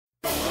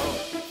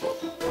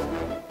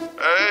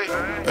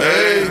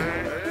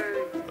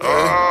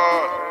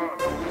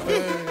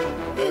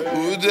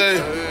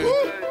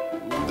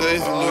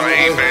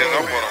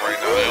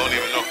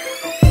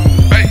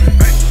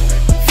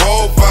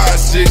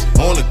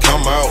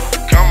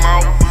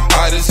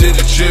hit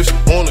the trips,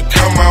 wanna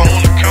come out.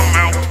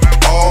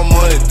 All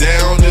money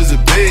down is a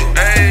bit.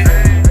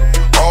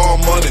 All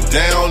money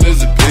down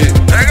is a bit.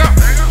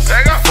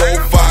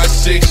 4, 5,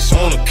 6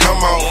 wanna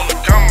come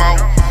out.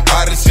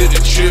 I just hit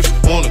the trips,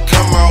 wanna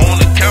come out.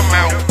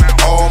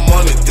 All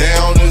money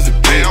down is a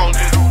bit.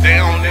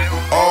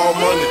 All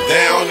money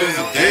down is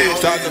a bit.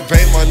 Start to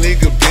paint my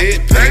nigga bed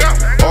paint.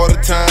 All the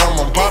time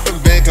I'm popping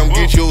back, come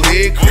get your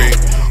head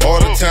cracked. All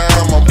the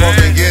time I'm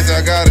pumping gas,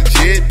 I got a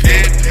jet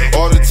pack.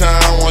 All the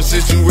time one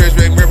situation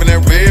back, reppin'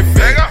 that red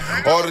flag.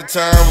 All the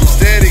time I'm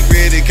static,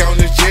 ready,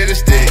 counting this cheddar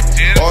stack.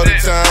 All the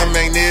time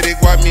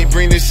magnetic, watch me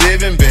bring the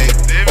 7 back.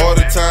 All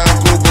the time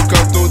Google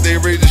come through, they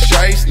raise the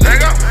shice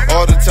nigga.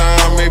 All the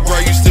time, hey bro,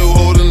 you still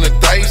holding the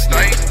dice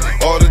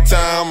nigga. All the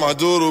time I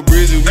do the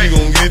bridge, we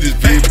gon' get this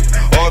paper.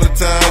 All the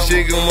time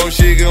shake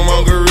 'em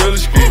up, gorilla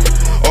script.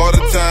 All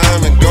the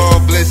time and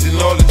God blessing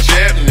all the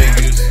trap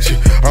niggas.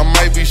 I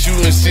might be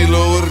shooting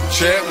CeeLo with a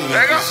trap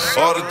niggas.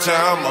 All the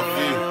time I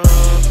feel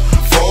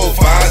 4,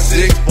 5,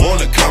 6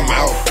 wanna come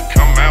out.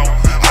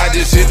 I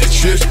just hit the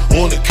trips,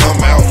 wanna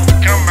come out.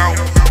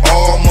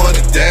 All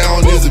money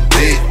down is a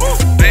bit.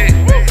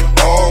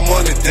 All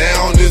money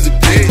down is a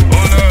bit.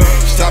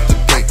 Stop the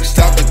bank,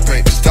 stop the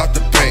bank, stop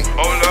the bank.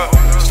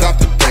 Stop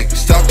the bank,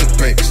 stop the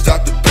bank,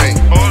 stop the bank.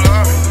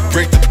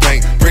 Break the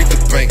bank, break the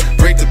bank,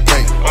 break the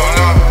bank.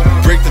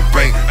 Break the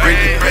bank, break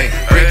the bank,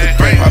 break the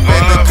bank. I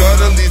bet the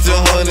cut at least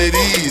 100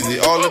 easy.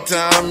 All the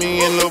time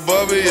me and Lil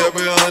Bubby up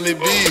at 100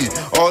 B's.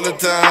 All the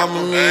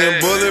time me and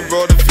Bullet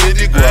brought the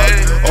 50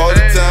 guap. All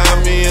the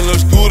time me and Lil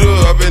Scooter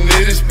up in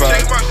this spot.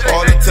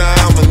 All the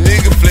time a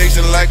nigga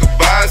flexing like a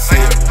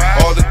bicep.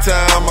 All the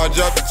time I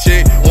drop the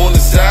check on the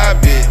side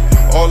bit.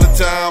 All the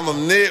time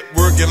I'm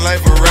networking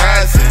like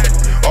Verizon.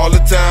 All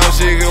the time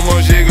shake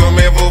 'em up,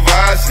 man, for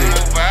Vice.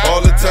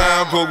 All the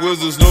time poke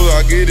whistles, no,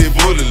 I get it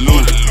bullet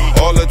loot.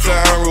 All the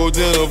time roll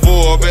dinner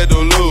for up at the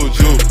Lil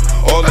Ju.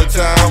 All the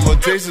time I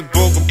taste the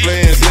poker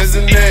playing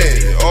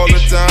Cincinnati. All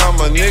the time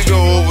a nigga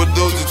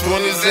overdose to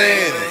 20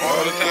 Zan.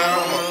 All the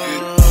time I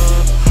get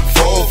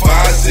 4,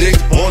 5, 6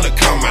 wanna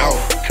come out.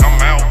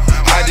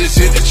 I just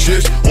hit the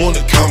trips,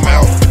 wanna come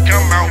out.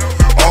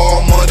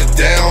 All money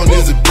down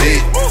is a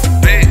bit.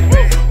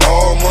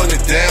 All money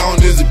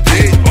down is a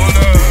bit.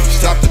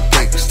 Stop the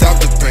bank, stop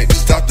the bank,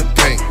 stop the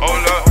bank.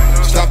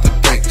 Stop the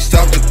bank,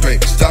 stop the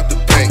bank, stop the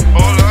bank.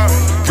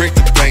 Break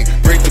the bank,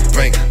 break the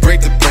bank,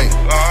 break the bank.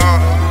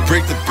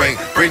 Break the bank,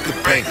 break the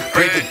bank,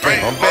 break the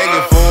bank. I'm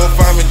begging for if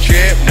I'm in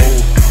trap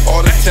mode.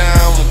 All the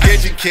time I'm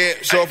catching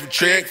caps off a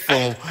track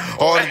phone.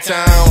 All the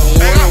time I'm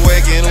water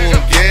whacking on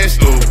a gas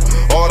stove.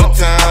 All the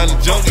time the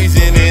junkies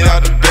in and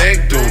out the back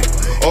door.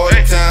 All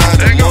the time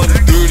the more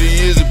than 30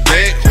 years of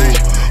back hole.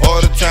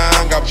 All the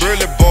time got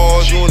burly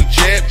balls on the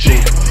chat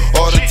too.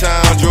 All the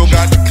time Joe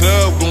got the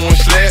club going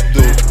slap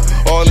though.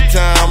 All the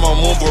time I'm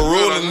on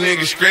parole, a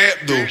nigga scrap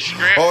though.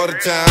 All the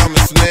time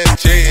I'm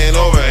Snapchatting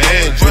over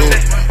Andrew.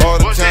 All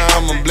the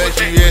time I'm bless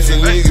you ass a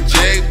nigga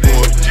Jack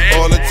boy.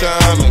 All the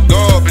time and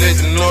God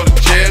blessing all the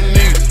trap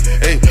niggas.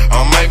 Hey,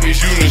 I might be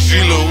shooting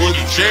CeeLo with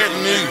the trap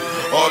niggas.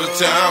 All the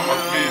time I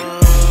feel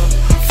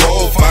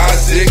 4, 5,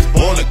 6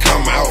 wanna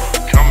come out.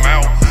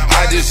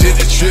 I just hit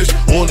the trips,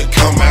 wanna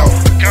come out.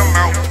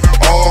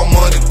 All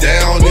money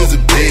down is a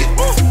bit.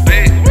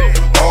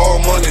 All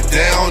money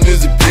down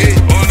is a bit.